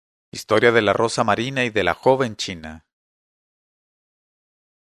Historia de la rosa marina y de la joven china.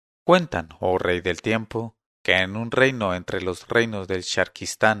 Cuentan, oh rey del tiempo, que en un reino entre los reinos del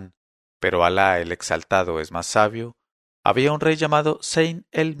Sharkistán, pero Alá el exaltado es más sabio, había un rey llamado Zeyn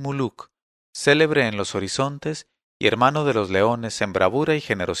el-Muluk, célebre en los horizontes y hermano de los leones en bravura y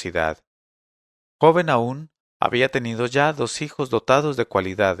generosidad. Joven aún, había tenido ya 2 hijos dotados de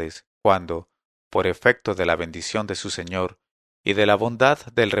cualidades, cuando, por efecto de la bendición de su señor y de la bondad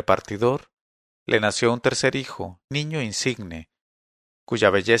del repartidor, le nació un tercer hijo, niño insigne,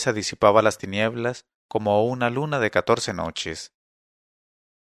 cuya belleza disipaba las tinieblas como una luna de 14 noches.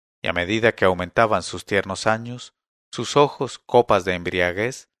 Y a medida que aumentaban sus tiernos años, sus ojos, copas de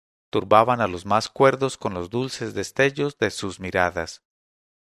embriaguez, turbaban a los más cuerdos con los dulces destellos de sus miradas.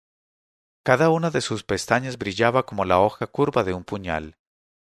 Cada una de sus pestañas brillaba como la hoja curva de un puñal.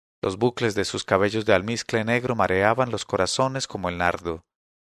 Los bucles de sus cabellos de almizcle negro mareaban los corazones como el nardo.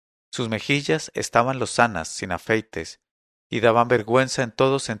 Sus mejillas estaban lozanas, sin afeites, y daban vergüenza en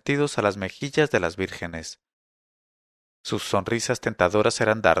todos sentidos a las mejillas de las vírgenes. Sus sonrisas tentadoras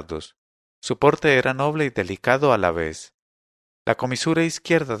eran dardos. Su porte era noble y delicado a la vez. La comisura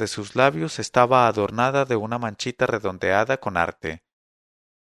izquierda de sus labios estaba adornada de una manchita redondeada con arte,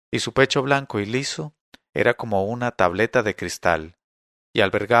 y su pecho blanco y liso era como una tableta de cristal, y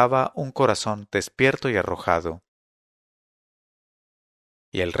albergaba un corazón despierto y arrojado.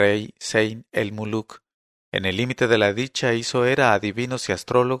 Y el rey Zeyn el-Muluk, en el límite de la dicha, hizo era a adivinos y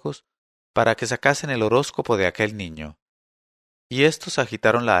astrólogos para que sacasen el horóscopo de aquel niño. Y éstos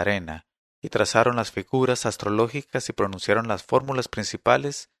agitaron la arena, y trazaron las figuras astrológicas y pronunciaron las fórmulas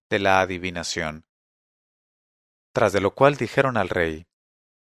principales de la adivinación. Tras de lo cual dijeron al rey: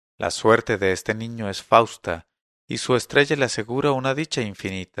 La suerte de este niño es fausta, y su estrella le asegura una dicha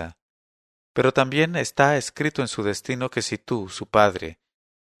infinita. Pero también está escrito en su destino que si tú, su padre,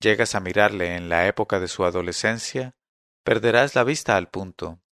 llegas a mirarle en la época de su adolescencia, perderás la vista al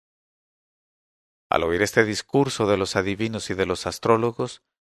punto. Al oír este discurso de los adivinos y de los astrólogos,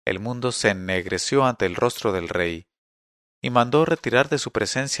 el mundo se ennegreció ante el rostro del rey, y mandó retirar de su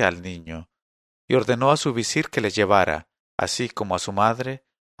presencia al niño, y ordenó a su visir que le llevara, así como a su madre,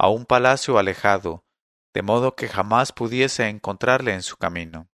 a un palacio alejado, de modo que jamás pudiese encontrarle en su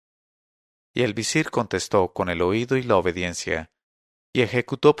camino. Y el visir contestó con el oído y la obediencia, y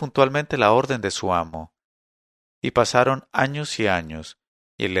ejecutó puntualmente la orden de su amo. Y pasaron años y años,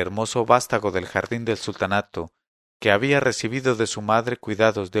 y el hermoso vástago del jardín del sultanato, que había recibido de su madre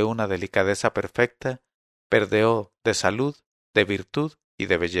cuidados de una delicadeza perfecta, perdeó de salud, de virtud y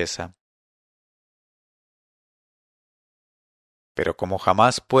de belleza. Pero como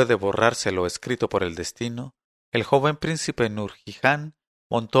jamás puede borrarse lo escrito por el destino, el joven príncipe Nurjihán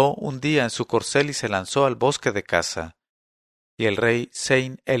montó un día en su corcel y se lanzó al bosque de caza, y el rey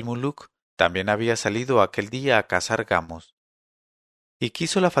Zeyn el-Muluk también había salido aquel día a cazar gamos. Y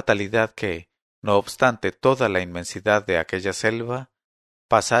quiso la fatalidad que, no obstante toda la inmensidad de aquella selva,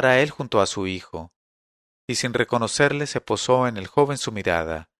 pasara él junto a su hijo, y sin reconocerle se posó en el joven su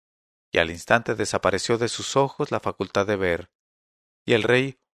mirada, y al instante desapareció de sus ojos la facultad de ver, y el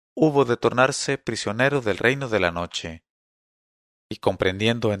rey hubo de tornarse prisionero del reino de la noche. Y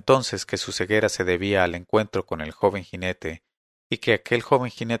comprendiendo entonces que su ceguera se debía al encuentro con el joven jinete, y que aquel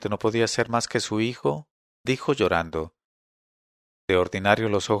joven jinete no podía ser más que su hijo, dijo llorando: De ordinario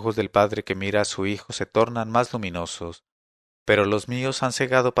los ojos del padre que mira a su hijo se tornan más luminosos, pero los míos han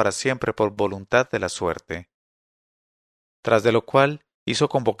cegado para siempre por voluntad de la suerte. Tras de lo cual hizo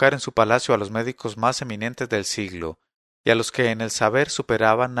convocar en su palacio a los médicos más eminentes del siglo, y a los que en el saber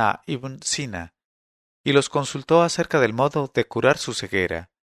superaban a Ibn Sina, y los consultó acerca del modo de curar su ceguera,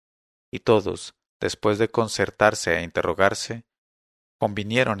 y todos, después de concertarse e interrogarse,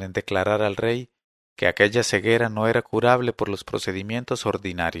 convinieron en declarar al rey que aquella ceguera no era curable por los procedimientos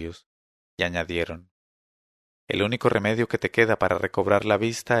ordinarios, y añadieron: El único remedio que te queda para recobrar la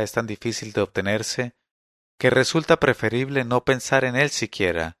vista es tan difícil de obtenerse que resulta preferible no pensar en él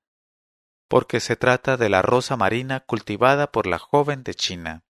siquiera, porque se trata de la rosa marina cultivada por la joven de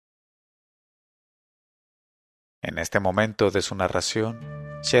China. En este momento de su narración,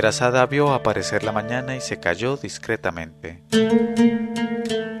 Sherazada vio aparecer la mañana y se calló discretamente.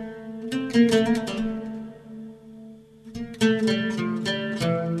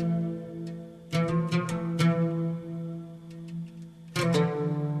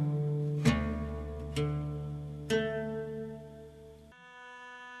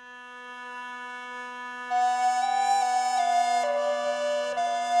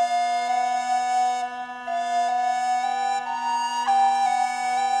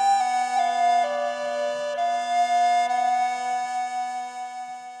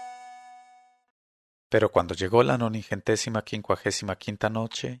 Pero cuando llegó la 955ª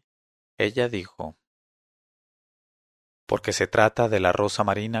noche, ella dijo: porque se trata de la rosa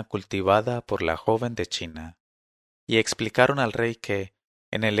marina cultivada por la joven de China. Y explicaron al rey que,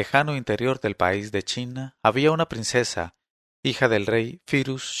 en el lejano interior del país de China, había una princesa, hija del rey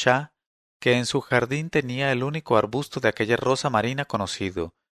Firuz Shah, que en su jardín tenía el único arbusto de aquella rosa marina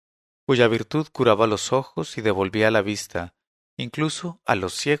conocido, cuya virtud curaba los ojos y devolvía la vista, incluso a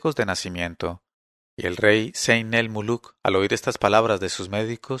los ciegos de nacimiento. Y el rey Zeyn el Muluk, al oír estas palabras de sus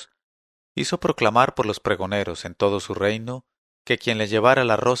médicos, hizo proclamar por los pregoneros en todo su reino que quien le llevara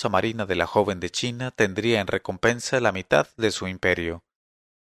la rosa marina de la joven de China tendría en recompensa la mitad de su imperio.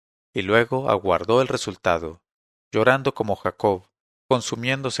 Y luego aguardó el resultado, llorando como Jacob,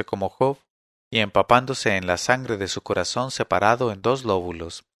 consumiéndose como Job, y empapándose en la sangre de su corazón separado en dos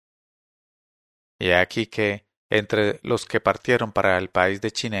lóbulos. Y he aquí que, entre los que partieron para el país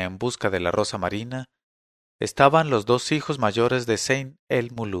de China en busca de la rosa marina, estaban los dos hijos mayores de Zeyn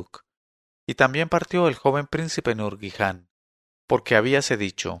el Muluk, y también partió el joven príncipe Nurgihan, porque habíase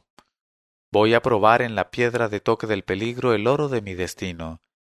dicho: voy a probar en la piedra de toque del peligro el oro de mi destino,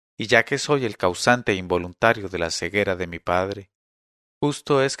 y ya que soy el causante involuntario de la ceguera de mi padre,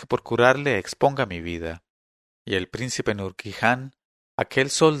 justo es que por curarle exponga mi vida. Y el príncipe Nurgihan, aquel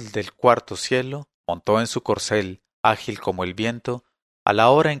sol del cuarto cielo, montó en su corcel, ágil como el viento, a la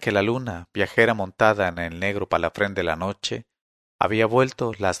hora en que la luna, viajera montada en el negro palafrén de la noche, había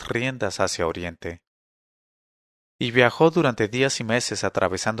vuelto las riendas hacia oriente. Y viajó durante días y meses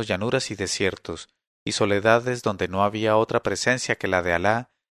atravesando llanuras y desiertos, y soledades donde no había otra presencia que la de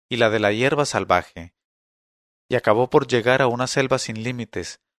Alá y la de la hierba salvaje, y acabó por llegar a una selva sin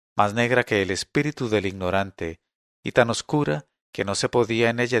límites, más negra que el espíritu del ignorante, y tan oscura que no se podía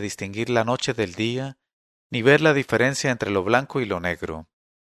en ella distinguir la noche del día, ni ver la diferencia entre lo blanco y lo negro.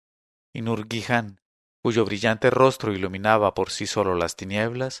 Y Nurgihan, cuyo brillante rostro iluminaba por sí solo las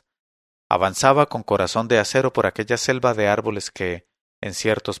tinieblas, avanzaba con corazón de acero por aquella selva de árboles que, en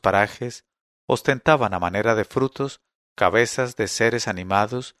ciertos parajes, ostentaban a manera de frutos cabezas de seres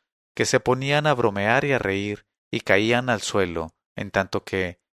animados que se ponían a bromear y a reír y caían al suelo, en tanto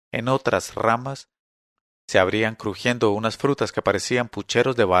que, en otras ramas, se abrían crujiendo unas frutas que parecían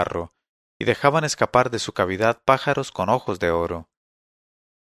pucheros de barro, y dejaban escapar de su cavidad pájaros con ojos de oro.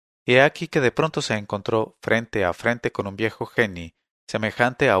 Y he aquí que de pronto se encontró frente a frente con un viejo geni,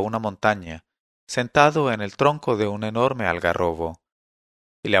 semejante a una montaña, sentado en el tronco de un enorme algarrobo,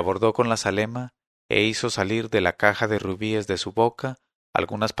 y le abordó con la zalema, e hizo salir de la caja de rubíes de su boca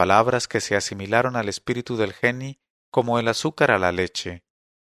algunas palabras que se asimilaron al espíritu del geni como el azúcar a la leche.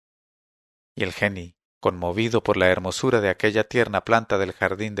 Y el geni, conmovido por la hermosura de aquella tierna planta del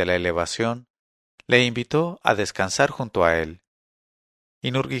jardín de la elevación, le invitó a descansar junto a él.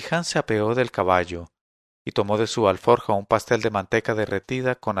 Y Nurgihan se apeó del caballo, y tomó de su alforja un pastel de manteca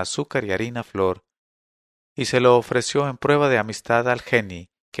derretida con azúcar y harina flor, y se lo ofreció en prueba de amistad al geni,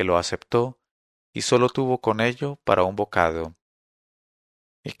 que lo aceptó, y sólo tuvo con ello para un bocado.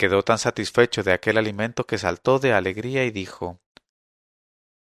 Y quedó tan satisfecho de aquel alimento que saltó de alegría y dijo: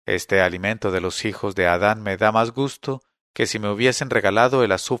 este alimento de los hijos de Adán me da más gusto que si me hubiesen regalado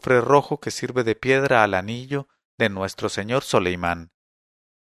el azufre rojo que sirve de piedra al anillo de nuestro señor Soleimán.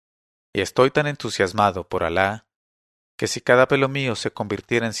 Y estoy tan entusiasmado por Alá, que si cada pelo mío se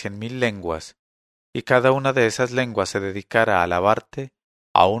convirtiera en 100.000 lenguas, y cada una de esas lenguas se dedicara a alabarte,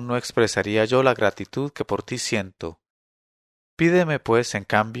 aún no expresaría yo la gratitud que por ti siento. Pídeme, pues, en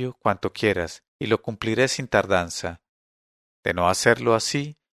cambio, cuanto quieras, y lo cumpliré sin tardanza. De no hacerlo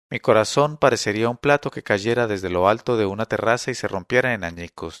así, mi corazón parecería un plato que cayera desde lo alto de una terraza y se rompiera en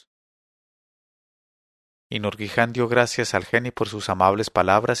añicos. Y Nurgihan dio gracias al geni por sus amables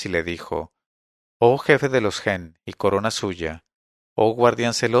palabras y le dijo: oh jefe de los gen y corona suya, oh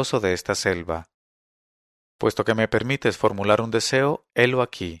guardián celoso de esta selva, puesto que me permites formular un deseo, helo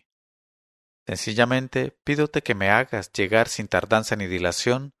aquí. Sencillamente pídote que me hagas llegar sin tardanza ni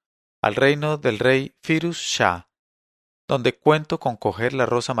dilación al reino del rey Firuz Shah, donde cuento con coger la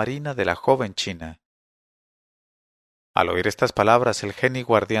rosa marina de la joven china. Al oír estas palabras, el geni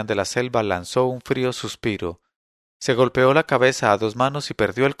guardián de la selva lanzó un frío suspiro, se golpeó la cabeza a dos manos y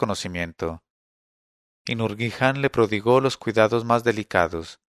perdió el conocimiento. Y Nurgihan le prodigó los cuidados más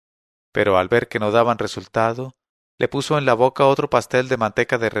delicados, pero al ver que no daban resultado, le puso en la boca otro pastel de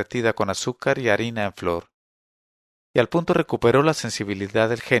manteca derretida con azúcar y harina en flor. Y al punto recuperó la sensibilidad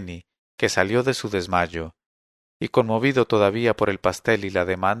del geni, que salió de su desmayo, y conmovido todavía por el pastel y la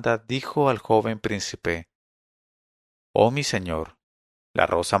demanda, dijo al joven príncipe: oh mi señor, la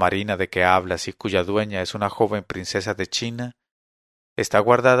rosa marina de que hablas y cuya dueña es una joven princesa de China, está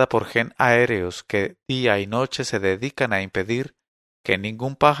guardada por gen aéreos que día y noche se dedican a impedir que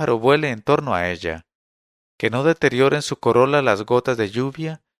ningún pájaro vuele en torno a ella, que no deterioren su corola las gotas de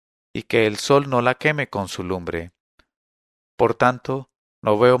lluvia y que el sol no la queme con su lumbre. Por tanto,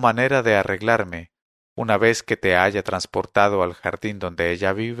 no veo manera de arreglarme, una vez que te haya transportado al jardín donde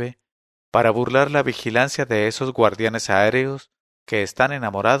ella vive, para burlar la vigilancia de esos guardianes aéreos que están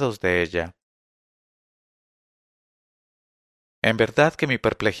enamorados de ella. En verdad que mi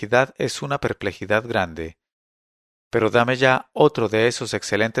perplejidad es una perplejidad grande, pero dame ya otro de esos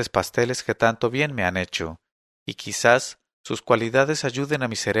excelentes pasteles que tanto bien me han hecho, y quizás sus cualidades ayuden a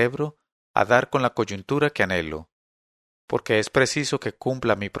mi cerebro a dar con la coyuntura que anhelo, porque es preciso que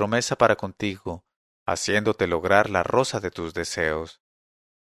cumpla mi promesa para contigo, haciéndote lograr la rosa de tus deseos.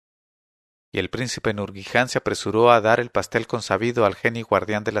 Y el príncipe Nurgiján se apresuró a dar el pastel consabido al genio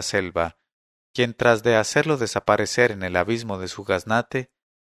guardián de la selva, quien tras de hacerlo desaparecer en el abismo de su gaznate,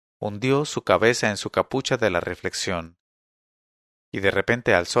 hundió su cabeza en su capucha de la reflexión, y de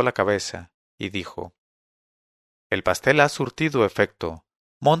repente alzó la cabeza, y dijo: «El pastel ha surtido efecto,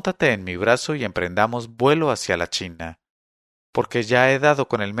 móntate en mi brazo y emprendamos vuelo hacia la China, porque ya he dado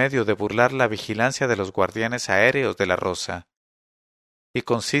con el medio de burlar la vigilancia de los guardianes aéreos de la rosa, y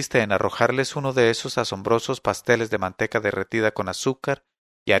consiste en arrojarles uno de esos asombrosos pasteles de manteca derretida con azúcar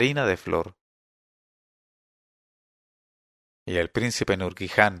y harina de flor». Y el príncipe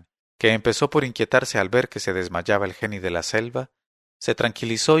Nurgiján, que empezó por inquietarse al ver que se desmayaba el genio de la selva, se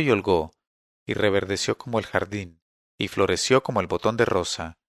tranquilizó y holgó, y reverdeció como el jardín, y floreció como el botón de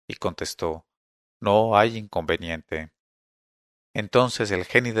rosa, y contestó: «No hay inconveniente». Entonces el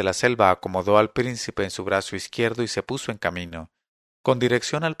genio de la selva acomodó al príncipe en su brazo izquierdo y se puso en camino, con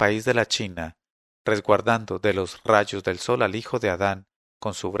dirección al país de la China, resguardando de los rayos del sol al hijo de Adán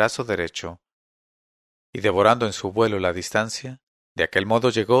con su brazo derecho, y devorando en su vuelo la distancia. De aquel modo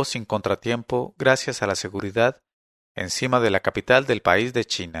llegó sin contratiempo, gracias a la seguridad, encima de la capital del país de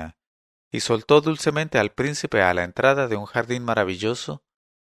China, y soltó dulcemente al príncipe a la entrada de un jardín maravilloso,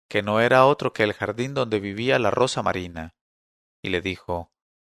 que no era otro que el jardín donde vivía la rosa marina, y le dijo: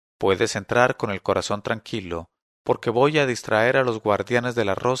 «Puedes entrar con el corazón tranquilo, porque voy a distraer a los guardianes de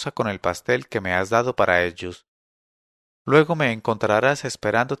la rosa con el pastel que me has dado para ellos. Luego me encontrarás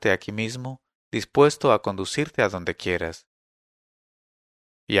esperándote aquí mismo, dispuesto a conducirte a donde quieras».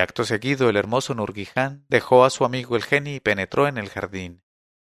 Y acto seguido el hermoso Nurgiján dejó a su amigo el genio y penetró en el jardín,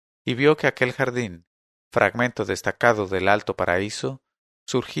 y vio que aquel jardín, fragmento destacado del alto paraíso,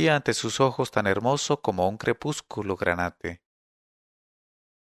 surgía ante sus ojos tan hermoso como un crepúsculo granate.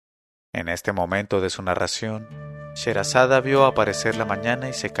 En este momento de su narración, Sherazada vio aparecer la mañana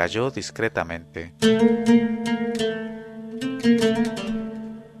y se calló discretamente.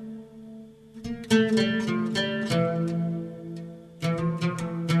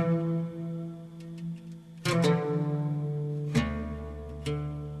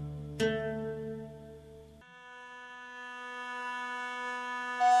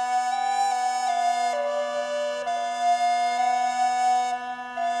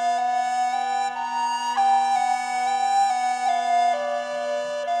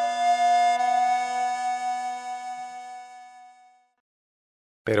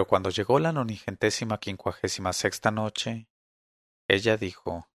 Pero cuando llegó la 95ª noche, ella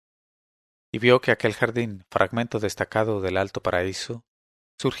dijo: y vio que aquel jardín, fragmento destacado del alto paraíso,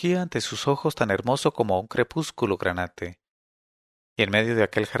 surgía ante sus ojos tan hermoso como un crepúsculo granate, y en medio de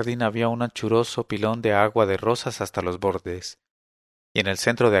aquel jardín había un anchuroso pilón de agua de rosas hasta los bordes, y en el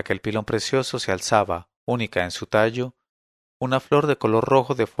centro de aquel pilón precioso se alzaba, única en su tallo, una flor de color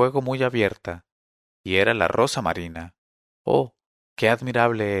rojo de fuego muy abierta, y era la rosa marina. ¡Oh, qué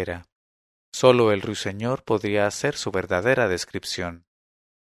admirable era! Sólo el ruiseñor podría hacer su verdadera descripción.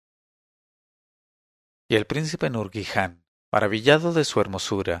 Y el príncipe Nurgiján, maravillado de su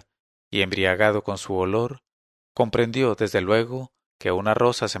hermosura y embriagado con su olor, comprendió desde luego que una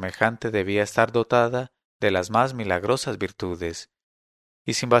rosa semejante debía estar dotada de las más milagrosas virtudes,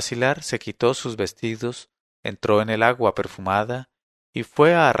 y sin vacilar se quitó sus vestidos, entró en el agua perfumada y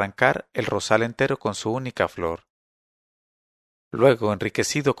fue a arrancar el rosal entero con su única flor. Luego,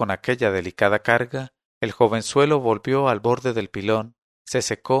 enriquecido con aquella delicada carga, el jovenzuelo volvió al borde del pilón, se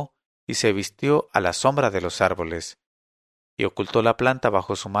secó y se vistió a la sombra de los árboles, y ocultó la planta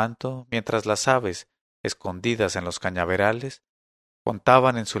bajo su manto, mientras las aves, escondidas en los cañaverales,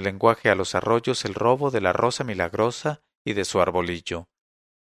 contaban en su lenguaje a los arroyos el robo de la rosa milagrosa y de su arbolillo.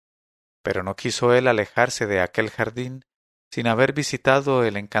 Pero no quiso él alejarse de aquel jardín sin haber visitado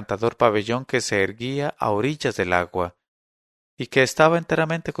el encantador pabellón que se erguía a orillas del agua, y que estaba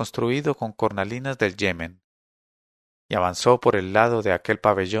enteramente construido con cornalinas del Yemen. y avanzó por el lado de aquel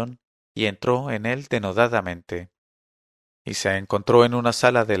pabellón y entró en él denodadamente. Y se encontró en una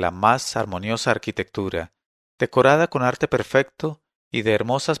sala de la más armoniosa arquitectura, decorada con arte perfecto y de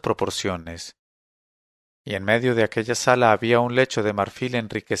hermosas proporciones. Y en medio de aquella sala había un lecho de marfil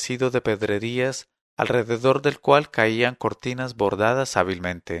enriquecido de pedrerías, alrededor del cual caían cortinas bordadas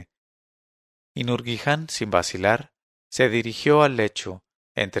hábilmente. Y Nurguiján, sin vacilar, se dirigió al lecho,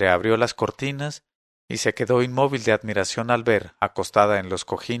 entreabrió las cortinas y se quedó inmóvil de admiración al ver, acostada en los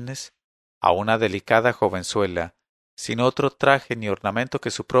cojines, a una delicada jovenzuela, sin otro traje ni ornamento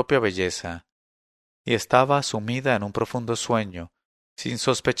que su propia belleza, y estaba sumida en un profundo sueño, sin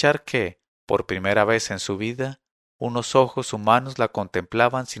sospechar que, por primera vez en su vida, unos ojos humanos la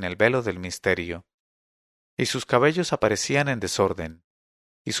contemplaban sin el velo del misterio, y sus cabellos aparecían en desorden,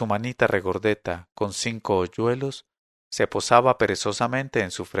 y su manita regordeta, con 5 hoyuelos, se posaba perezosamente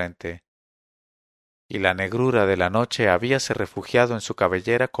en su frente, y la negrura de la noche habíase refugiado en su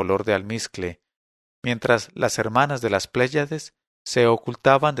cabellera color de almizcle, mientras las hermanas de las Pléyades se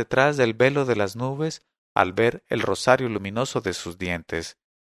ocultaban detrás del velo de las nubes al ver el rosario luminoso de sus dientes.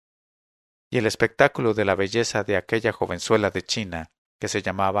 Y el espectáculo de la belleza de aquella jovenzuela de China, que se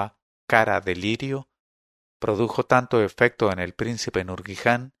llamaba Cara de Lirio, produjo tanto efecto en el príncipe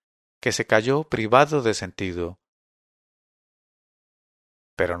Nurguiján que se cayó privado de sentido.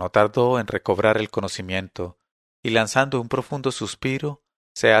 Pero no tardó en recobrar el conocimiento, y lanzando un profundo suspiro,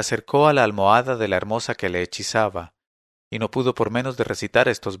 se acercó a la almohada de la hermosa que le hechizaba, y no pudo por menos de recitar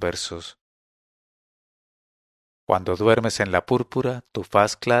estos versos. Cuando duermes en la púrpura, tu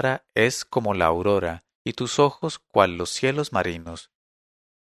faz clara es como la aurora, y tus ojos cual los cielos marinos.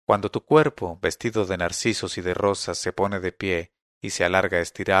 Cuando tu cuerpo, vestido de narcisos y de rosas, se pone de pie y se alarga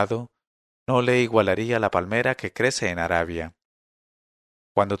estirado, no le igualaría la palmera que crece en Arabia.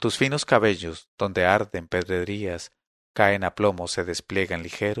 Cuando tus finos cabellos, donde arden pedrerías, caen a plomo se despliegan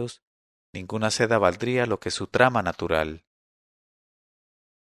ligeros, ninguna seda valdría lo que su trama natural.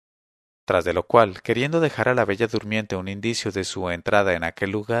 Tras de lo cual, queriendo dejar a la bella durmiente un indicio de su entrada en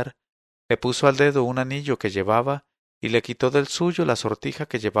aquel lugar, le puso al dedo un anillo que llevaba y le quitó del suyo la sortija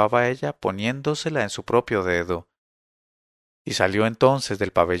que llevaba ella poniéndosela en su propio dedo. Y salió entonces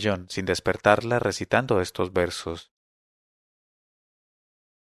del pabellón sin despertarla recitando estos versos.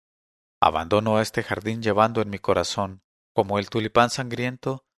 Abandono este jardín llevando en mi corazón, como el tulipán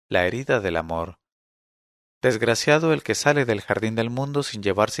sangriento, la herida del amor. Desgraciado el que sale del jardín del mundo sin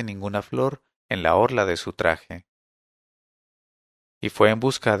llevarse ninguna flor en la orla de su traje. Y fue en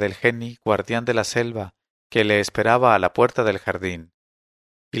busca del geni guardián de la selva, que le esperaba a la puerta del jardín,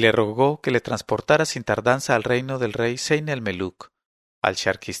 y le rogó que le transportara sin tardanza al reino del rey Sein el Meluk, al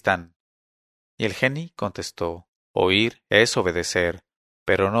Sharkistán. Y el geni contestó, oír es obedecer,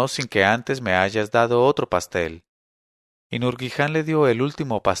 pero no sin que antes me hayas dado otro pastel. Y Nurguiján le dio el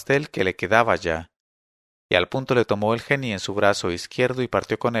último pastel que le quedaba ya, y al punto le tomó el geni en su brazo izquierdo y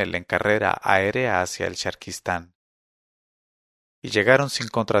partió con él en carrera aérea hacia el Sharkistán. Y llegaron sin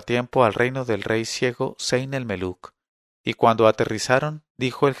contratiempo al reino del rey ciego Sein el Meluk, y cuando aterrizaron,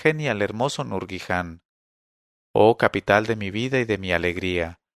 dijo el geni al hermoso Nurguiján, oh capital de mi vida y de mi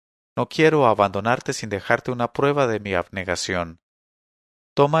alegría, no quiero abandonarte sin dejarte una prueba de mi abnegación.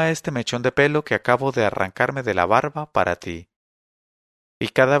 Toma este mechón de pelo que acabo de arrancarme de la barba para ti. Y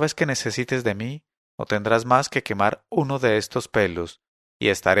cada vez que necesites de mí, no tendrás más que quemar uno de estos pelos, y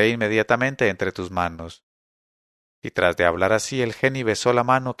estaré inmediatamente entre tus manos. Y tras de hablar así, el geni besó la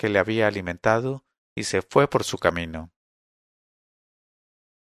mano que le había alimentado, y se fue por su camino.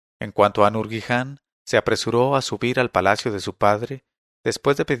 En cuanto a Nurguiján, se apresuró a subir al palacio de su padre,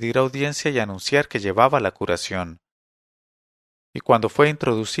 después de pedir audiencia y anunciar que llevaba la curación. Y cuando fue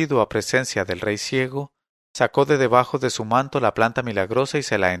introducido a presencia del rey ciego, sacó de debajo de su manto la planta milagrosa y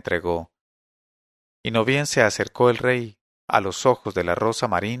se la entregó. Y no bien se acercó el rey a los ojos de la rosa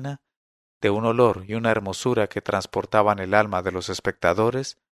marina, de un olor y una hermosura que transportaban el alma de los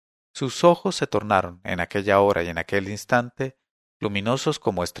espectadores, sus ojos se tornaron, en aquella hora y en aquel instante, luminosos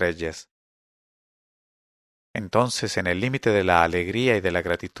como estrellas. Entonces, en el límite de la alegría y de la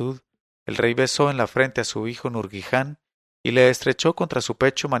gratitud, el rey besó en la frente a su hijo Nurguiján y le estrechó contra su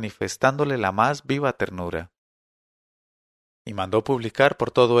pecho manifestándole la más viva ternura. Y mandó publicar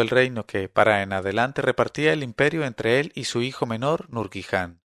por todo el reino que, para en adelante, repartía el imperio entre él y su hijo menor,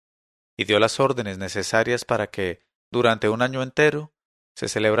 Nurguiján, y dio las órdenes necesarias para que, durante un año entero, se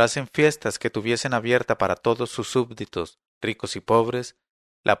celebrasen fiestas que tuviesen abierta para todos sus súbditos, ricos y pobres,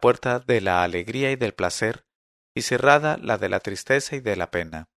 la puerta de la alegría y del placer, y cerrada la de la tristeza y de la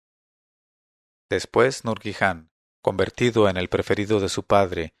pena. Después Nurguiján, convertido en el preferido de su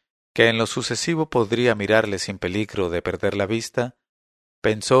padre, que en lo sucesivo podría mirarle sin peligro de perder la vista,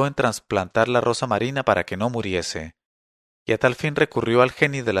 pensó en trasplantar la rosa marina para que no muriese, y a tal fin recurrió al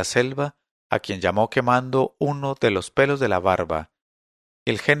genio de la selva, a quien llamó quemando uno de los pelos de la barba,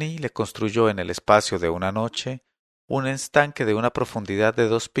 y el genio le construyó en el espacio de una noche un estanque de una profundidad de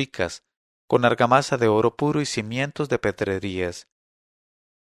 2 picas, con argamasa de oro puro y cimientos de pedrerías.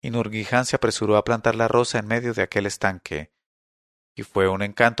 Y Nurguiján se apresuró a plantar la rosa en medio de aquel estanque, y fue un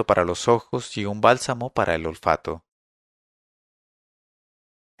encanto para los ojos y un bálsamo para el olfato.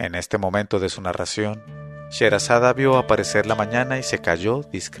 En este momento de su narración, Sherazada vio aparecer la mañana y se calló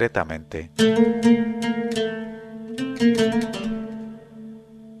discretamente.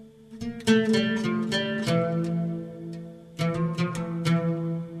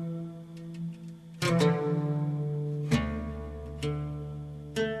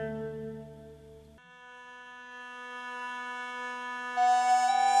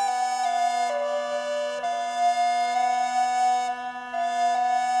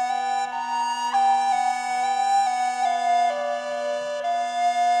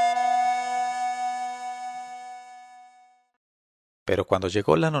 Pero cuando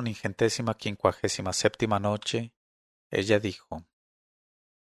llegó la 957ª noche, ella dijo,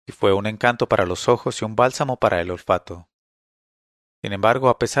 y fue un encanto para los ojos y un bálsamo para el olfato. Sin embargo,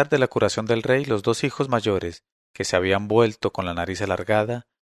 a pesar de la curación del rey, los 2 hijos mayores, que se habían vuelto con la nariz alargada,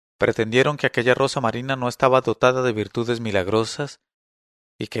 pretendieron que aquella rosa marina no estaba dotada de virtudes milagrosas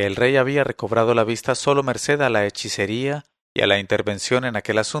y que el rey había recobrado la vista solo merced a la hechicería y a la intervención en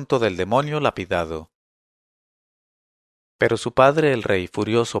aquel asunto del demonio lapidado. Pero su padre el rey,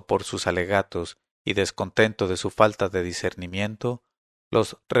 furioso por sus alegatos y descontento de su falta de discernimiento,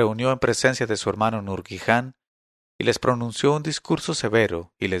 los reunió en presencia de su hermano Nurguiján y les pronunció un discurso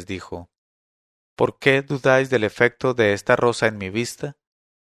severo y les dijo: ¿Por qué dudáis del efecto de esta rosa en mi vista?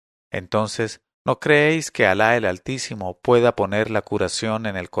 Entonces, ¿no creéis que Alá el Altísimo pueda poner la curación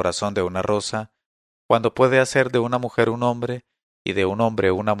en el corazón de una rosa, cuando puede hacer de una mujer un hombre y de un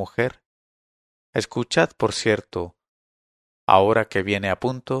hombre una mujer? Escuchad, por cierto, ahora que viene a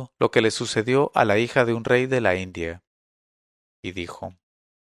punto, lo que le sucedió a la hija de un rey de la India. Y dijo: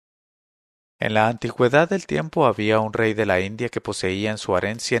 En la antigüedad del tiempo había un rey de la India que poseía en su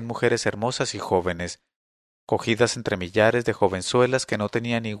harén 100 mujeres hermosas y jóvenes, cogidas entre millares de jovenzuelas que no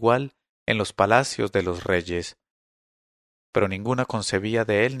tenían igual en los palacios de los reyes. Pero ninguna concebía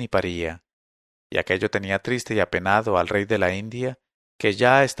de él ni paría, y aquello tenía triste y apenado al rey de la India, que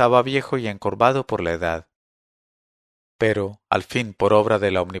ya estaba viejo y encorvado por la edad. Pero, al fin, por obra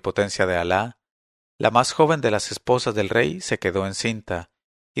de la omnipotencia de Alá, la más joven de las esposas del rey se quedó encinta,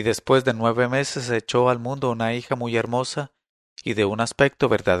 y después de 9 meses echó al mundo una hija muy hermosa y de un aspecto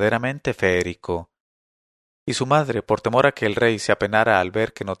verdaderamente feérico. Y su madre, por temor a que el rey se apenara al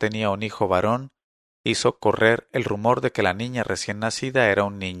ver que no tenía un hijo varón, hizo correr el rumor de que la niña recién nacida era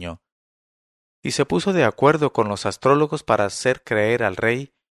un niño, y se puso de acuerdo con los astrólogos para hacer creer al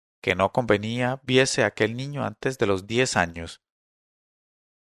rey que no convenía viese a aquel niño antes de los 10 años.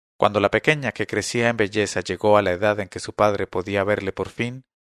 Cuando la pequeña, que crecía en belleza, llegó a la edad en que su padre podía verle por fin,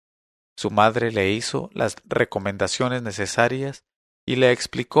 su madre le hizo las recomendaciones necesarias y le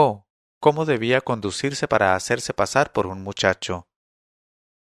explicó cómo debía conducirse para hacerse pasar por un muchacho.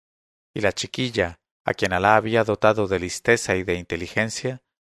 Y la chiquilla, a quien Alá había dotado de listeza y de inteligencia,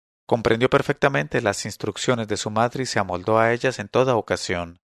 comprendió perfectamente las instrucciones de su madre y se amoldó a ellas en toda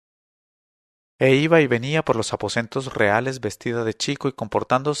ocasión. E iba y venía por los aposentos reales vestida de chico y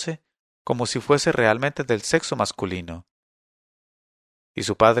comportándose como si fuese realmente del sexo masculino. Y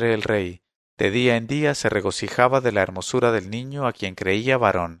su padre el rey, de día en día se regocijaba de la hermosura del niño a quien creía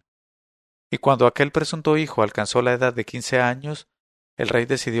varón. Y cuando aquel presunto hijo alcanzó la edad de 15 años, el rey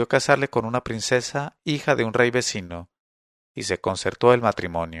decidió casarle con una princesa, hija de un rey vecino, y se concertó el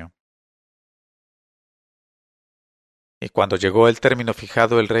matrimonio. Y cuando llegó el término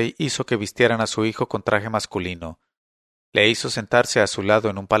fijado, el rey hizo que vistieran a su hijo con traje masculino, le hizo sentarse a su lado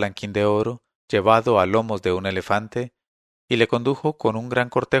en un palanquín de oro, llevado a lomos de un elefante, y le condujo con un gran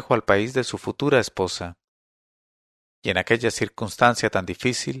cortejo al país de su futura esposa. Y en aquella circunstancia tan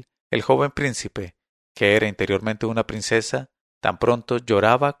difícil, el joven príncipe, que era interiormente una princesa, tan pronto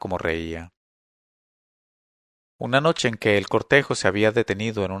lloraba como reía. Una noche en que el cortejo se había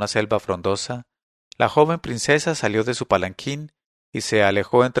detenido en una selva frondosa, la joven princesa salió de su palanquín y se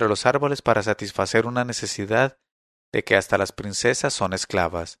alejó entre los árboles para satisfacer una necesidad de que hasta las princesas son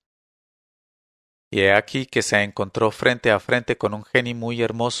esclavas. Y he aquí que se encontró frente a frente con un genio muy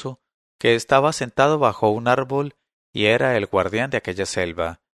hermoso, que estaba sentado bajo un árbol y era el guardián de aquella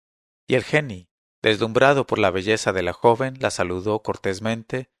selva. Y el genio, deslumbrado por la belleza de la joven, la saludó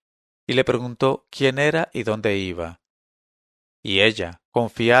cortésmente, y le preguntó quién era y dónde iba. Y ella,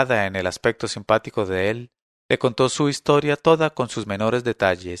 confiada en el aspecto simpático de él, le contó su historia toda con sus menores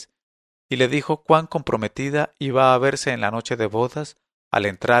detalles, y le dijo cuán comprometida iba a verse en la noche de bodas al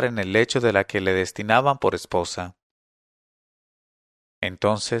entrar en el lecho de la que le destinaban por esposa.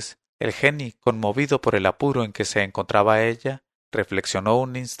 Entonces, el genio, conmovido por el apuro en que se encontraba ella, reflexionó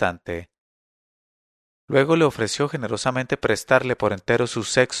un instante. Luego le ofreció generosamente prestarle por entero su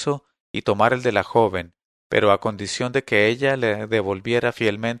sexo y tomar el de la joven, pero a condición de que ella le devolviera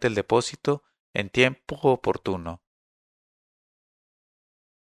fielmente el depósito en tiempo oportuno.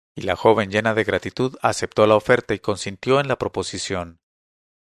 Y la joven, llena de gratitud, aceptó la oferta y consintió en la proposición.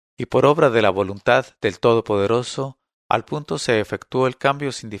 Y por obra de la voluntad del Todopoderoso, al punto se efectuó el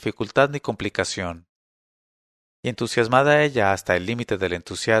cambio sin dificultad ni complicación. Y entusiasmada ella hasta el límite del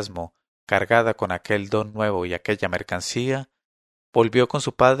entusiasmo, cargada con aquel don nuevo y aquella mercancía, volvió con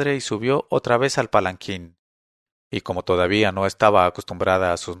su padre y subió otra vez al palanquín, y como todavía no estaba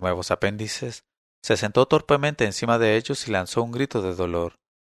acostumbrada a sus nuevos apéndices, se sentó torpemente encima de ellos y lanzó un grito de dolor.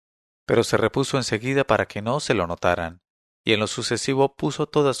 Pero se repuso enseguida para que no se lo notaran, y en lo sucesivo puso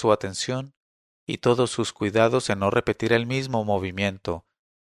toda su atención y todos sus cuidados en no repetir el mismo movimiento,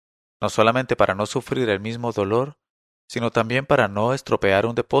 no solamente para no sufrir el mismo dolor, sino también para no estropear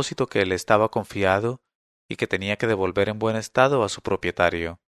un depósito que le estaba confiado y que tenía que devolver en buen estado a su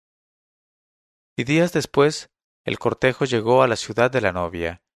propietario. Y días después, el cortejo llegó a la ciudad de la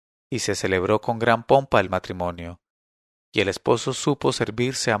novia, y se celebró con gran pompa el matrimonio, y el esposo supo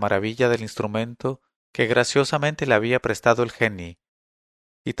servirse a maravilla del instrumento que graciosamente le había prestado el genio,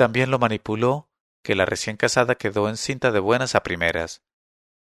 y también lo manipuló, que la recién casada quedó encinta de buenas a primeras,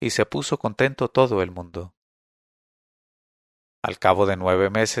 y se puso contento todo el mundo. Al cabo de 9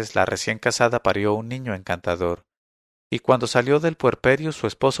 meses la recién casada parió un niño encantador, y cuando salió del puerperio su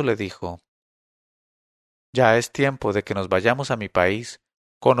esposo le dijo: «Ya es tiempo de que nos vayamos a mi país,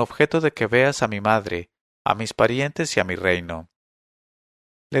 con objeto de que veas a mi madre, a mis parientes y a mi reino».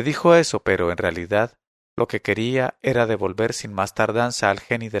 Le dijo eso, pero en realidad lo que quería era devolver sin más tardanza al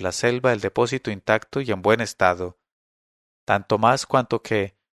genio de la selva el depósito intacto y en buen estado, tanto más cuanto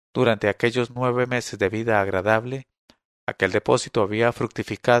que, durante aquellos 9 meses de vida agradable, aquel depósito había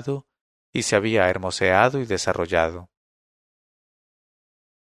fructificado y se había hermoseado y desarrollado.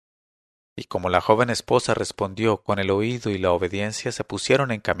 Y como la joven esposa respondió con el oído y la obediencia, se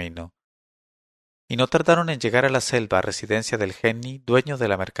pusieron en camino. Y no tardaron en llegar a la selva, residencia del genio, dueño de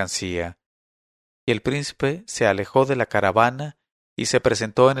la mercancía. Y el príncipe se alejó de la caravana y se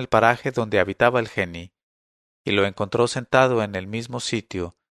presentó en el paraje donde habitaba el genio, y lo encontró sentado en el mismo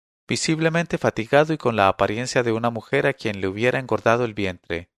sitio, visiblemente fatigado y con la apariencia de una mujer a quien le hubiera engordado el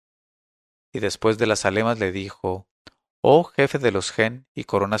vientre. Y después de las alemas le dijo: «Oh jefe de los gen y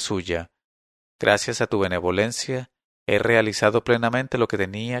corona suya, gracias a tu benevolencia he realizado plenamente lo que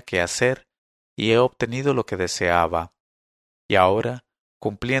tenía que hacer y he obtenido lo que deseaba. Y ahora,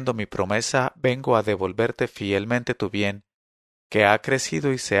 cumpliendo mi promesa, vengo a devolverte fielmente tu bien, que ha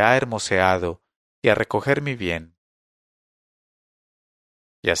crecido y se ha hermoseado, y a recoger mi bien».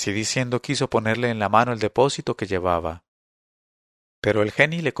 Y así diciendo quiso ponerle en la mano el depósito que llevaba. Pero el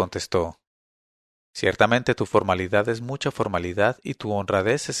genio le contestó: «Ciertamente tu formalidad es mucha formalidad y tu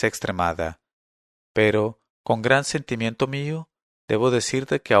honradez es extremada, pero, con gran sentimiento mío, debo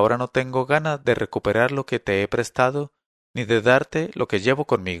decirte que ahora no tengo gana de recuperar lo que te he prestado, ni de darte lo que llevo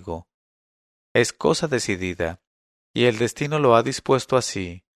conmigo. Es cosa decidida, y el destino lo ha dispuesto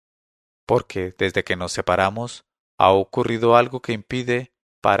así, porque, desde que nos separamos, ha ocurrido algo que impide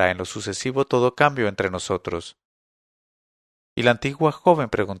para en lo sucesivo todo cambio entre nosotros». Y la antigua joven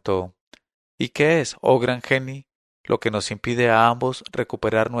preguntó: «¿Y qué es, oh gran genio, lo que nos impide a ambos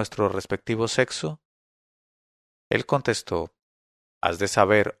recuperar nuestro respectivo sexo?» Él contestó: «Has de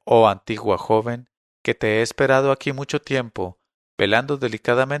saber, oh antigua joven, que te he esperado aquí mucho tiempo, velando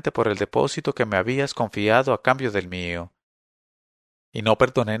delicadamente por el depósito que me habías confiado a cambio del mío, y no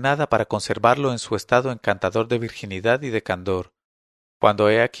perdoné nada para conservarlo en su estado encantador de virginidad y de candor,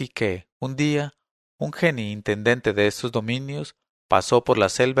 cuando he aquí que, un día, un genio intendente de estos dominios pasó por la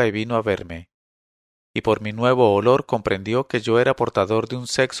selva y vino a verme, y por mi nuevo olor comprendió que yo era portador de un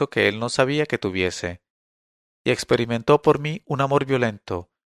sexo que él no sabía que tuviese, y experimentó por mí un amor violento,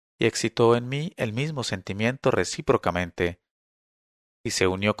 y excitó en mí el mismo sentimiento recíprocamente, y se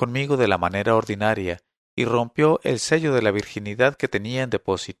unió conmigo de la manera ordinaria, y rompió el sello de la virginidad que tenía en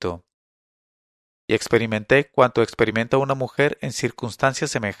depósito. Y experimenté cuanto experimenta una mujer en circunstancia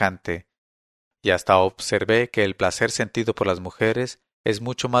semejante, y hasta observé que el placer sentido por las mujeres es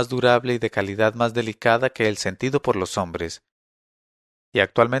mucho más durable y de calidad más delicada que el sentido por los hombres, y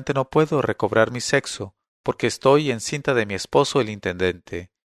actualmente no puedo recobrar mi sexo, porque estoy encinta de mi esposo el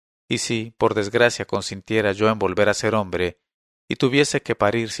intendente. Y si, por desgracia, consintiera yo en volver a ser hombre, y tuviese que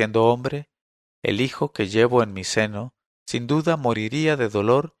parir siendo hombre, el hijo que llevo en mi seno, sin duda moriría de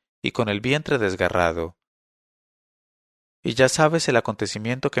dolor y con el vientre desgarrado. Y ya sabes el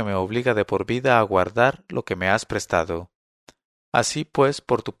acontecimiento que me obliga de por vida a guardar lo que me has prestado. Así pues,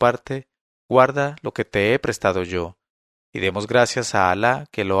 por tu parte, guarda lo que te he prestado yo, y demos gracias a Alá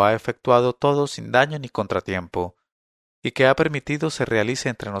que lo ha efectuado todo sin daño ni contratiempo, y que ha permitido se realice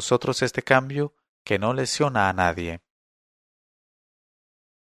entre nosotros este cambio que no lesiona a nadie.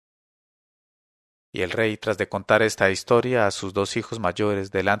 Y el rey, tras de contar esta historia a sus dos hijos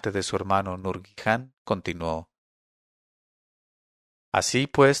mayores delante de su hermano Nurgihan, continuó: Así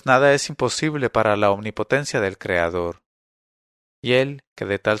pues, nada es imposible para la omnipotencia del Creador. Y él, que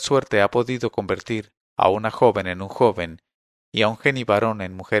de tal suerte ha podido convertir a una joven en un joven y a un genivarón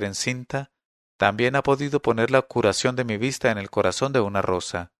en mujer encinta, también ha podido poner la curación de mi vista en el corazón de una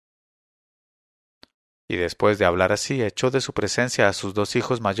rosa. Y después de hablar así, echó de su presencia a sus dos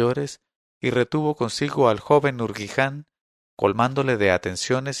hijos mayores y retuvo consigo al joven Nurgihan, colmándole de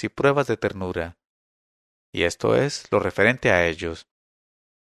atenciones y pruebas de ternura. Y esto es lo referente a ellos.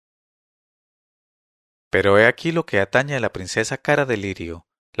 Pero he aquí lo que atañe a la princesa Cara de Lirio,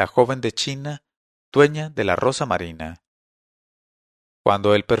 la joven de China, dueña de la rosa marina.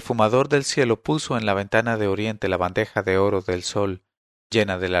 Cuando el perfumador del cielo puso en la ventana de oriente la bandeja de oro del sol,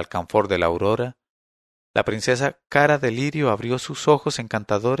 llena del alcanfor de la aurora, la princesa Cara de Lirio abrió sus ojos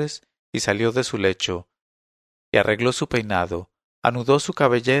encantadores y salió de su lecho, y arregló su peinado, anudó su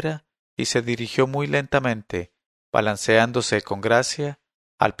cabellera y se dirigió muy lentamente, balanceándose con gracia,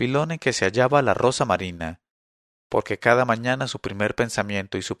 al pilón en que se hallaba la rosa marina, porque cada mañana su primer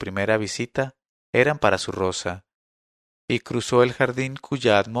pensamiento y su primera visita eran para su rosa, y cruzó el jardín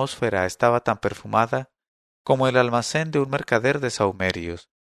cuya atmósfera estaba tan perfumada como el almacén de un mercader de sahumerios,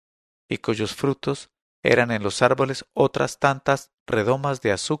 y cuyos frutos eran en los árboles otras tantas redomas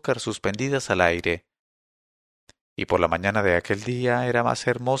de azúcar suspendidas al aire. Y por la mañana de aquel día era más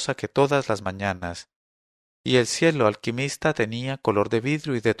hermosa que todas las mañanas, y el cielo alquimista tenía color de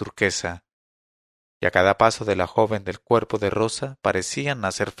vidrio y de turquesa, y a cada paso de la joven del cuerpo de rosa parecían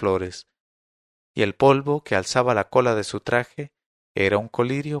nacer flores, y el polvo que alzaba la cola de su traje era un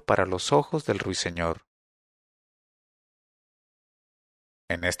colirio para los ojos del ruiseñor.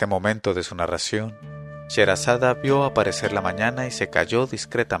 En este momento de su narración, Sherazada vio aparecer la mañana y se calló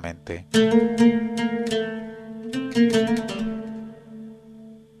discretamente.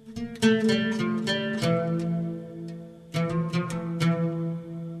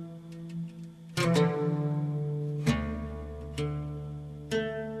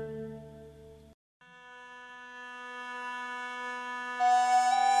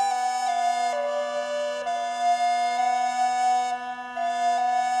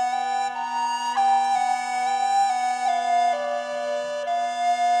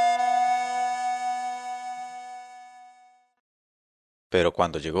 Pero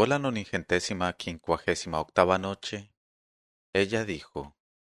cuando llegó la 958ª noche, ella dijo: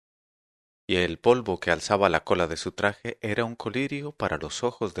 y el polvo que alzaba la cola de su traje era un colirio para los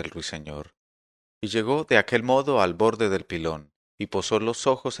ojos del ruiseñor. Y llegó de aquel modo al borde del pilón, y posó los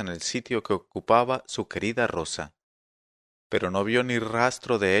ojos en el sitio que ocupaba su querida rosa. Pero no vio ni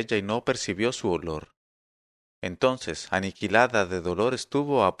rastro de ella y no percibió su olor. Entonces, aniquilada de dolor,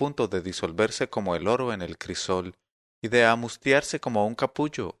 estuvo a punto de disolverse como el oro en el crisol, y de amustiarse como un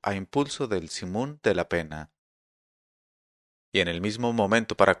capullo a impulso del simún de la pena. Y en el mismo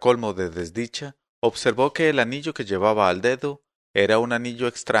momento, para colmo de desdicha, observó que el anillo que llevaba al dedo era un anillo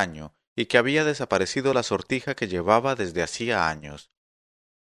extraño, y que había desaparecido la sortija que llevaba desde hacía años.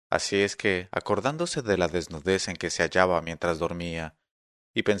 Así es que, acordándose de la desnudez en que se hallaba mientras dormía,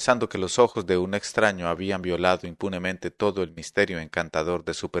 y pensando que los ojos de un extraño habían violado impunemente todo el misterio encantador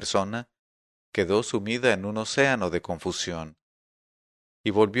de su persona, quedó sumida en un océano de confusión, y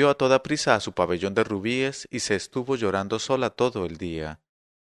volvió a toda prisa a su pabellón de rubíes y se estuvo llorando sola todo el día,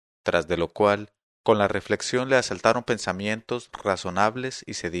 tras de lo cual, con la reflexión le asaltaron pensamientos razonables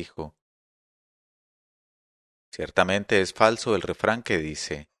y se dijo: ciertamente es falso el refrán que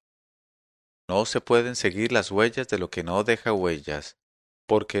dice: no se pueden seguir las huellas de lo que no deja huellas,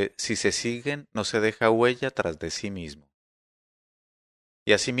 porque si se siguen no se deja huella tras de sí mismo.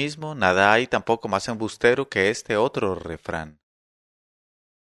 Y asimismo nada hay tampoco más embustero que este otro refrán: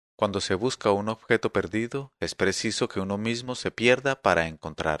 cuando se busca un objeto perdido, es preciso que uno mismo se pierda para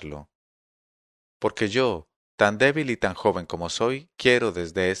encontrarlo. Porque yo, tan débil y tan joven como soy, quiero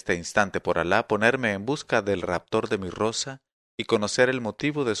desde este instante por Alá ponerme en busca del raptor de mi rosa y conocer el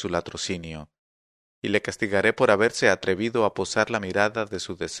motivo de su latrocinio, y le castigaré por haberse atrevido a posar la mirada de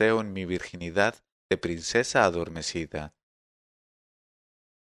su deseo en mi virginidad de princesa adormecida.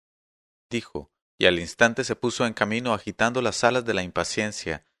 Dijo, y al instante se puso en camino agitando las alas de la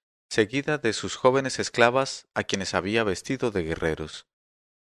impaciencia, seguida de sus jóvenes esclavas a quienes había vestido de guerreros.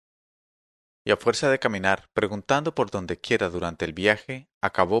 Y a fuerza de caminar, preguntando por donde quiera durante el viaje,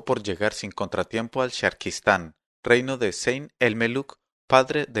 acabó por llegar sin contratiempo al Sharkistán, reino de Zeyn el-Meluk,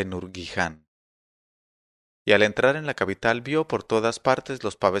 padre de Nurgihan. Y al entrar en la capital vio por todas partes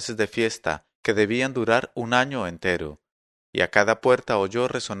los paveses de fiesta, que debían durar un año entero, y a cada puerta oyó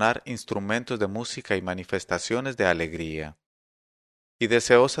resonar instrumentos de música y manifestaciones de alegría. Y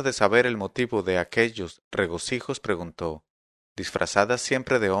deseosa de saber el motivo de aquellos regocijos preguntó, disfrazada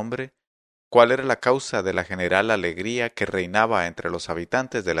siempre de hombre, cuál era la causa de la general alegría que reinaba entre los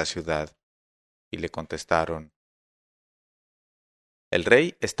habitantes de la ciudad. Y le contestaron, el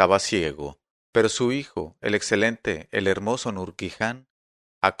rey estaba ciego, pero su hijo, el excelente, el hermoso Nurgihan,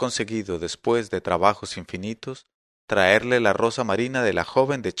 ha conseguido, después de trabajos infinitos, traerle la rosa marina de la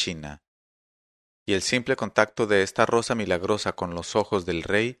joven de China. Y el simple contacto de esta rosa milagrosa con los ojos del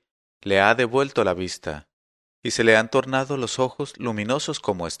rey le ha devuelto la vista, y se le han tornado los ojos luminosos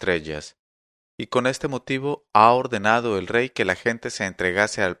como estrellas. Y con este motivo ha ordenado el rey que la gente se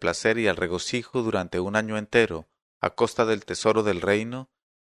entregase al placer y al regocijo durante un año entero, a costa del tesoro del reino,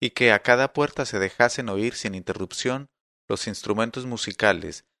 y que a cada puerta se dejasen oír sin interrupción los instrumentos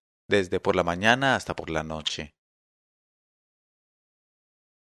musicales, desde por la mañana hasta por la noche.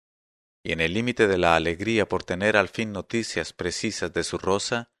 Y en el límite de la alegría por tener al fin noticias precisas de su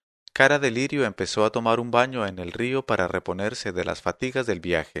rosa, Cara de Lirio empezó a tomar un baño en el río para reponerse de las fatigas del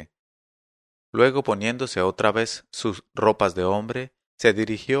viaje. Luego, poniéndose otra vez sus ropas de hombre, se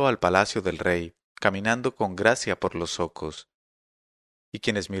dirigió al palacio del rey, caminando con gracia por los zocos. Y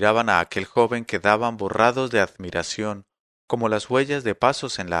quienes miraban a aquel joven quedaban borrados de admiración, como las huellas de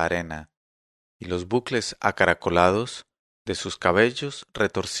pasos en la arena, y los bucles acaracolados de sus cabellos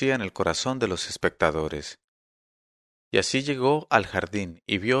retorcían el corazón de los espectadores. Y así llegó al jardín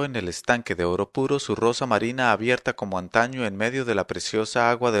y vio en el estanque de oro puro su rosa marina abierta como antaño en medio de la preciosa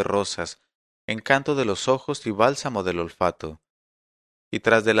agua de rosas, encanto de los ojos y bálsamo del olfato. Y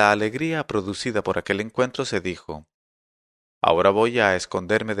tras de la alegría producida por aquel encuentro se dijo, ahora voy a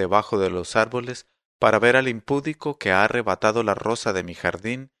esconderme debajo de los árboles para ver al impúdico que ha arrebatado la rosa de mi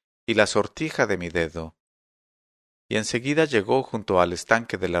jardín y la sortija de mi dedo. Y enseguida llegó junto al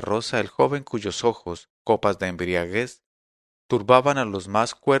estanque de la rosa el joven cuyos ojos, copas de embriaguez, turbaban a los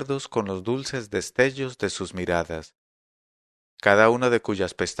más cuerdos con los dulces destellos de sus miradas, cada una de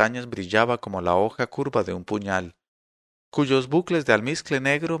cuyas pestañas brillaba como la hoja curva de un puñal, cuyos bucles de almizcle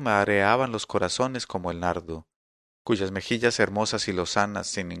negro mareaban los corazones como el nardo, cuyas mejillas hermosas y lozanas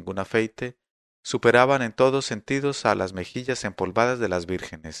sin ningún afeite superaban en todos sentidos a las mejillas empolvadas de las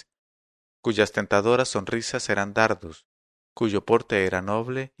vírgenes, cuyas tentadoras sonrisas eran dardos, cuyo porte era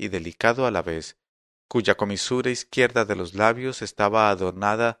noble y delicado a la vez, cuya comisura izquierda de los labios estaba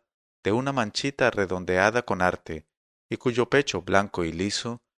adornada de una manchita redondeada con arte, y cuyo pecho blanco y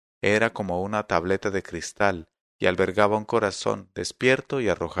liso era como una tableta de cristal y albergaba un corazón despierto y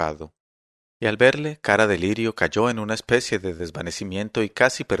arrojado. Y al verle, Cara de Lirio cayó en una especie de desvanecimiento y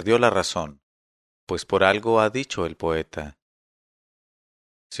casi perdió la razón, pues por algo ha dicho el poeta: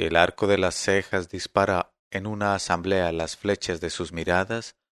 si el arco de las cejas dispara en una asamblea las flechas de sus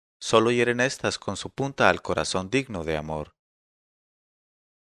miradas, sólo hieren éstas con su punta al corazón digno de amor.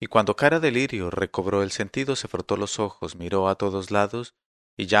 Y cuando Cara de Lirio recobró el sentido, se frotó los ojos, miró a todos lados,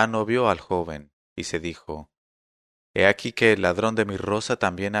 y ya no vio al joven, y se dijo, he aquí que el ladrón de mi rosa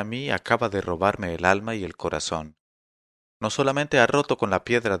también a mí acaba de robarme el alma y el corazón. No solamente ha roto con la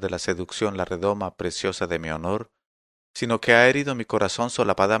piedra de la seducción la redoma preciosa de mi honor, sino que ha herido mi corazón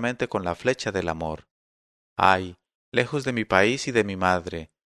solapadamente con la flecha del amor. Ay, lejos de mi país y de mi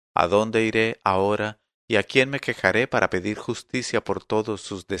madre, ¿a dónde iré ahora y a quién me quejaré para pedir justicia por todos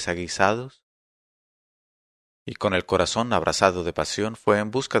sus desaguisados? Y con el corazón abrasado de pasión fue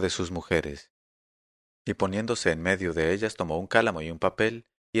en busca de sus mujeres. Y poniéndose en medio de ellas tomó un cálamo y un papel,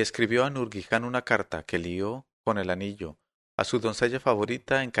 y escribió a Nurgihan una carta que lió con el anillo a su doncella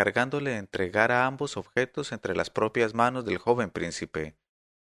favorita, encargándole entregar a ambos objetos entre las propias manos del joven príncipe.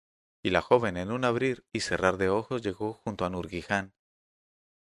 Y la joven en un abrir y cerrar de ojos llegó junto a Nurgihan,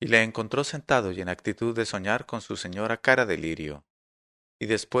 y le encontró sentado y en actitud de soñar con su señora Cara de Lirio, y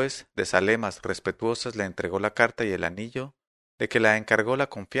después de zalemas respetuosas le entregó la carta y el anillo, de que la encargó la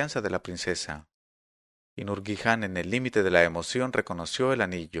confianza de la princesa. Y Nurgihan en el límite de la emoción reconoció el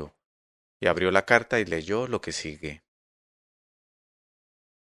anillo, y abrió la carta y leyó lo que sigue.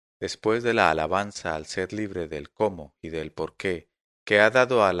 Después de la alabanza al ser libre del cómo y del por qué, que ha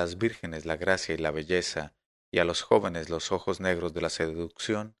dado a las vírgenes la gracia y la belleza, y a los jóvenes los ojos negros de la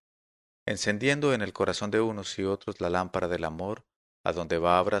seducción, encendiendo en el corazón de unos y otros la lámpara del amor, a donde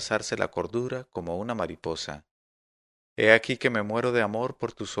va a abrazarse la cordura como una mariposa. He aquí que me muero de amor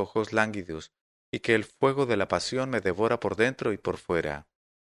por tus ojos lánguidos, y que el fuego de la pasión me devora por dentro y por fuera.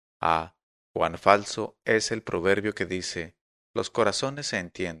 Ah, cuán falso es el proverbio que dice, los corazones se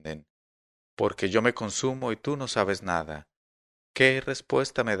entienden, porque yo me consumo y tú no sabes nada. ¿Qué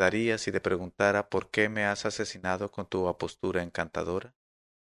respuesta me darías si te preguntara por qué me has asesinado con tu apostura encantadora?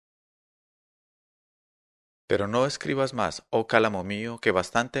 Pero no escribas más, oh cálamo mío, que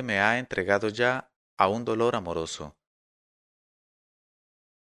bastante me ha entregado ya a un dolor amoroso.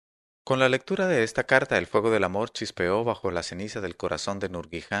 Con la lectura de esta carta el fuego del amor chispeó bajo la ceniza del corazón de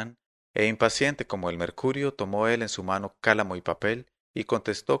Nurguiján, e impaciente como el mercurio tomó él en su mano cálamo y papel, y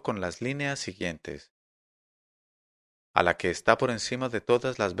contestó con las líneas siguientes. A la que está por encima de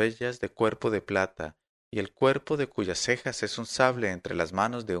todas las bellas de cuerpo de plata, y el cuerpo de cuyas cejas es un sable entre las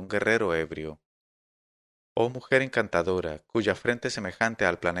manos de un guerrero ebrio. Oh mujer encantadora, cuya frente semejante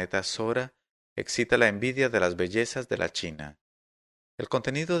al planeta Sora excita la envidia de las bellezas de la China. El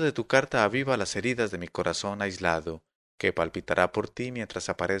contenido de tu carta aviva las heridas de mi corazón aislado, que palpitará por ti mientras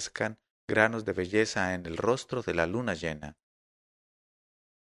aparezcan granos de belleza en el rostro de la luna llena.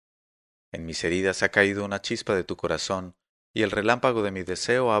 En mis heridas ha caído una chispa de tu corazón, y el relámpago de mi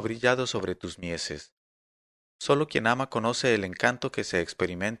deseo ha brillado sobre tus mieses. Solo quien ama conoce el encanto que se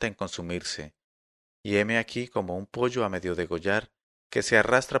experimenta en consumirse, y heme aquí como un pollo a medio degollar, que se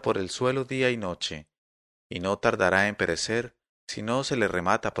arrastra por el suelo día y noche, y no tardará en perecer si no se le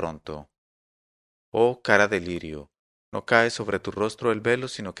remata pronto. Oh cara de lirio, no cae sobre tu rostro el velo,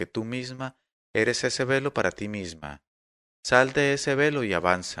 sino que tú misma eres ese velo para ti misma. Sal de ese velo y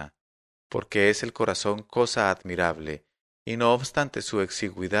avanza, porque es el corazón cosa admirable, y no obstante su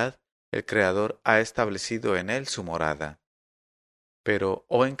exigüidad, el Creador ha establecido en él su morada. Pero,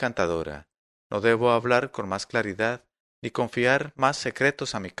 oh encantadora, no debo hablar con más claridad, ni confiar más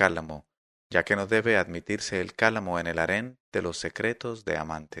secretos a mi cálamo, ya que no debe admitirse el cálamo en el harén de los secretos de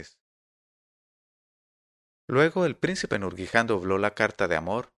amantes. Luego el príncipe Nurguiján dobló la carta de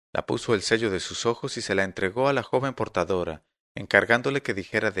amor, la puso el sello de sus ojos y se la entregó a la joven portadora, encargándole que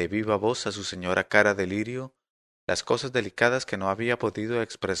dijera de viva voz a su señora Cara de Lirio las cosas delicadas que no había podido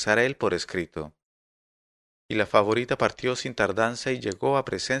expresar él por escrito. Y la favorita partió sin tardanza y llegó a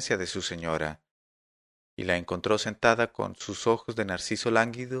presencia de su señora, y la encontró sentada con sus ojos de narciso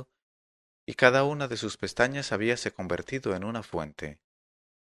lánguido, y cada una de sus pestañas habíase convertido en una fuente.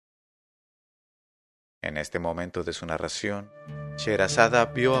 En este momento de su narración, Sherazada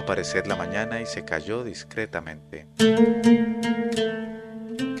vio aparecer la mañana y se calló discretamente.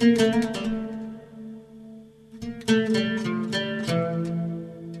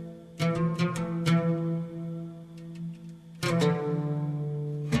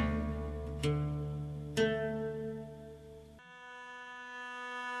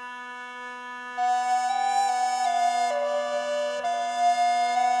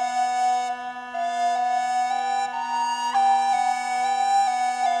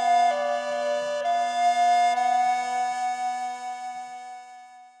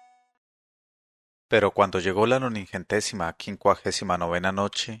 Pero cuando llegó la 959ª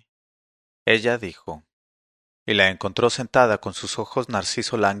noche, ella dijo, y la encontró sentada con sus ojos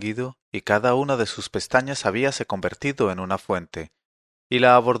narciso lánguido, y cada una de sus pestañas habíase convertido en una fuente, y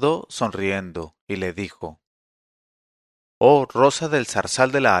la abordó sonriendo, y le dijo, Oh rosa del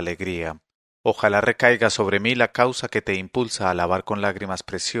zarzal de la alegría, ojalá recaiga sobre mí la causa que te impulsa a lavar con lágrimas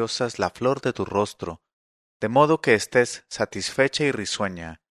preciosas la flor de tu rostro, de modo que estés satisfecha y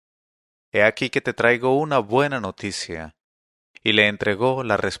risueña. He aquí que te traigo una buena noticia. Y le entregó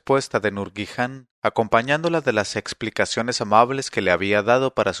la respuesta de Nurguiján, acompañándola de las explicaciones amables que le había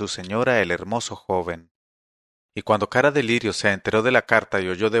dado para su señora el hermoso joven. Y cuando Cara de Lirio se enteró de la carta y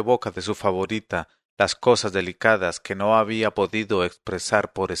oyó de boca de su favorita las cosas delicadas que no había podido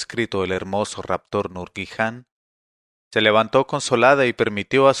expresar por escrito el hermoso raptor Nurguiján, se levantó consolada y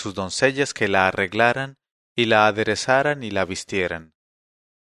permitió a sus doncellas que la arreglaran y la aderezaran y la vistieran.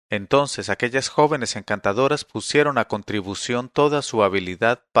 Entonces aquellas jóvenes encantadoras pusieron a contribución toda su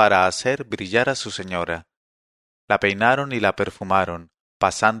habilidad para hacer brillar a su señora. La peinaron y la perfumaron,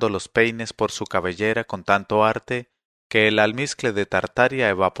 pasando los peines por su cabellera con tanto arte que el almizcle de Tartaria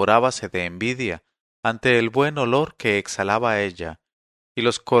evaporábase de envidia ante el buen olor que exhalaba ella, y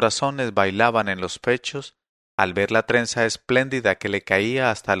los corazones bailaban en los pechos al ver la trenza espléndida que le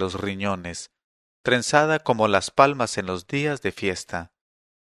caía hasta los riñones, trenzada como las palmas en los días de fiesta.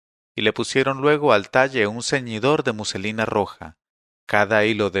 y le pusieron luego al talle un ceñidor de muselina roja, cada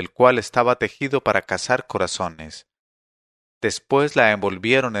hilo del cual estaba tejido para cazar corazones. Después la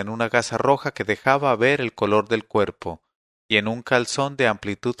envolvieron en una gasa roja que dejaba ver el color del cuerpo, y en un calzón de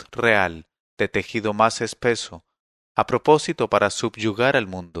amplitud real, de tejido más espeso, a propósito para subyugar al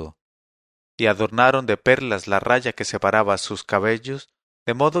mundo. Y adornaron de perlas la raya que separaba sus cabellos,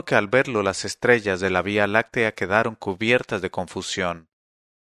 de modo que al verlo las estrellas de la Vía Láctea quedaron cubiertas de confusión.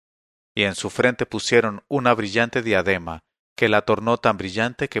 Y en su frente pusieron una brillante diadema, que la tornó tan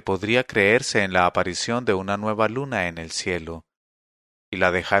brillante que podría creerse en la aparición de una nueva luna en el cielo. Y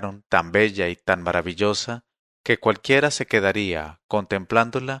la dejaron tan bella y tan maravillosa, que cualquiera se quedaría,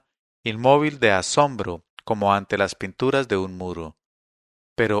 contemplándola, inmóvil de asombro, como ante las pinturas de un muro.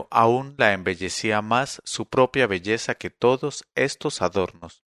 Pero aún la embellecía más su propia belleza que todos estos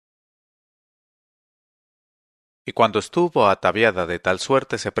adornos. Y cuando estuvo ataviada de tal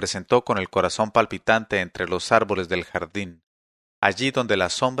suerte se presentó con el corazón palpitante entre los árboles del jardín, allí donde la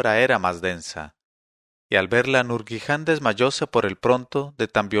sombra era más densa. Y al verla Nurguiján desmayóse por el pronto de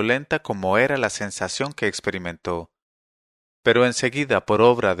tan violenta como era la sensación que experimentó. Pero enseguida, por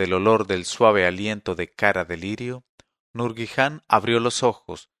obra del olor del suave aliento de Cara de Lirio, Nurguiján abrió los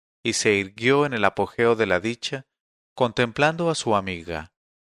ojos y se irguió en el apogeo de la dicha, contemplando a su amiga.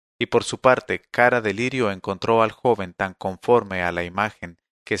 Y por su parte, Cara de Lirio encontró al joven tan conforme a la imagen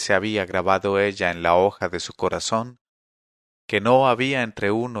que se había grabado ella en la hoja de su corazón, que no había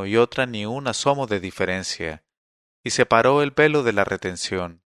entre uno y otra ni un asomo de diferencia, y separó el velo de la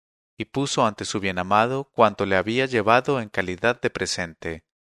retención, y puso ante su bienamado cuanto le había llevado en calidad de presente,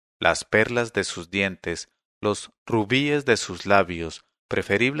 las perlas de sus dientes, los rubíes de sus labios,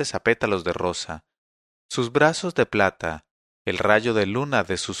 preferibles a pétalos de rosa, sus brazos de plata, el rayo de luna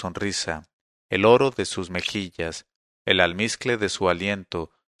de su sonrisa, el oro de sus mejillas, el almizcle de su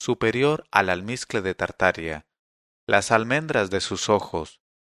aliento, superior al almizcle de Tartaria, las almendras de sus ojos,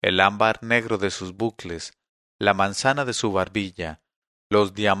 el ámbar negro de sus bucles, la manzana de su barbilla,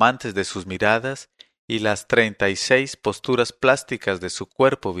 los diamantes de sus miradas y las 36 posturas plásticas de su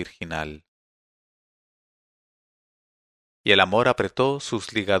cuerpo virginal. Y el amor apretó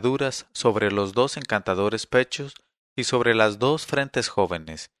sus ligaduras sobre los dos encantadores pechos y sobre las dos frentes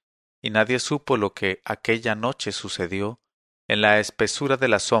jóvenes, y nadie supo lo que aquella noche sucedió en la espesura de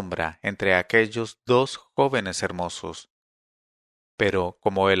la sombra entre aquellos dos jóvenes hermosos. Pero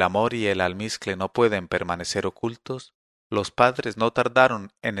como el amor y el almizcle no pueden permanecer ocultos, los padres no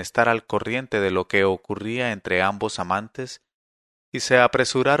tardaron en estar al corriente de lo que ocurría entre ambos amantes y se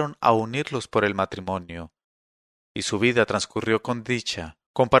apresuraron a unirlos por el matrimonio, y su vida transcurrió con dicha,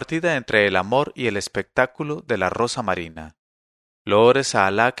 compartida entre el amor y el espectáculo de la rosa marina. Loores a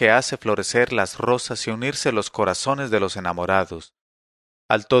Alá que hace florecer las rosas y unirse los corazones de los enamorados,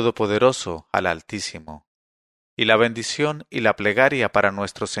 al Todopoderoso, al Altísimo. Y la bendición y la plegaria para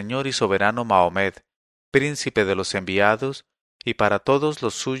nuestro Señor y Soberano Mahomed, Príncipe de los enviados, y para todos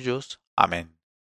los suyos. Amén.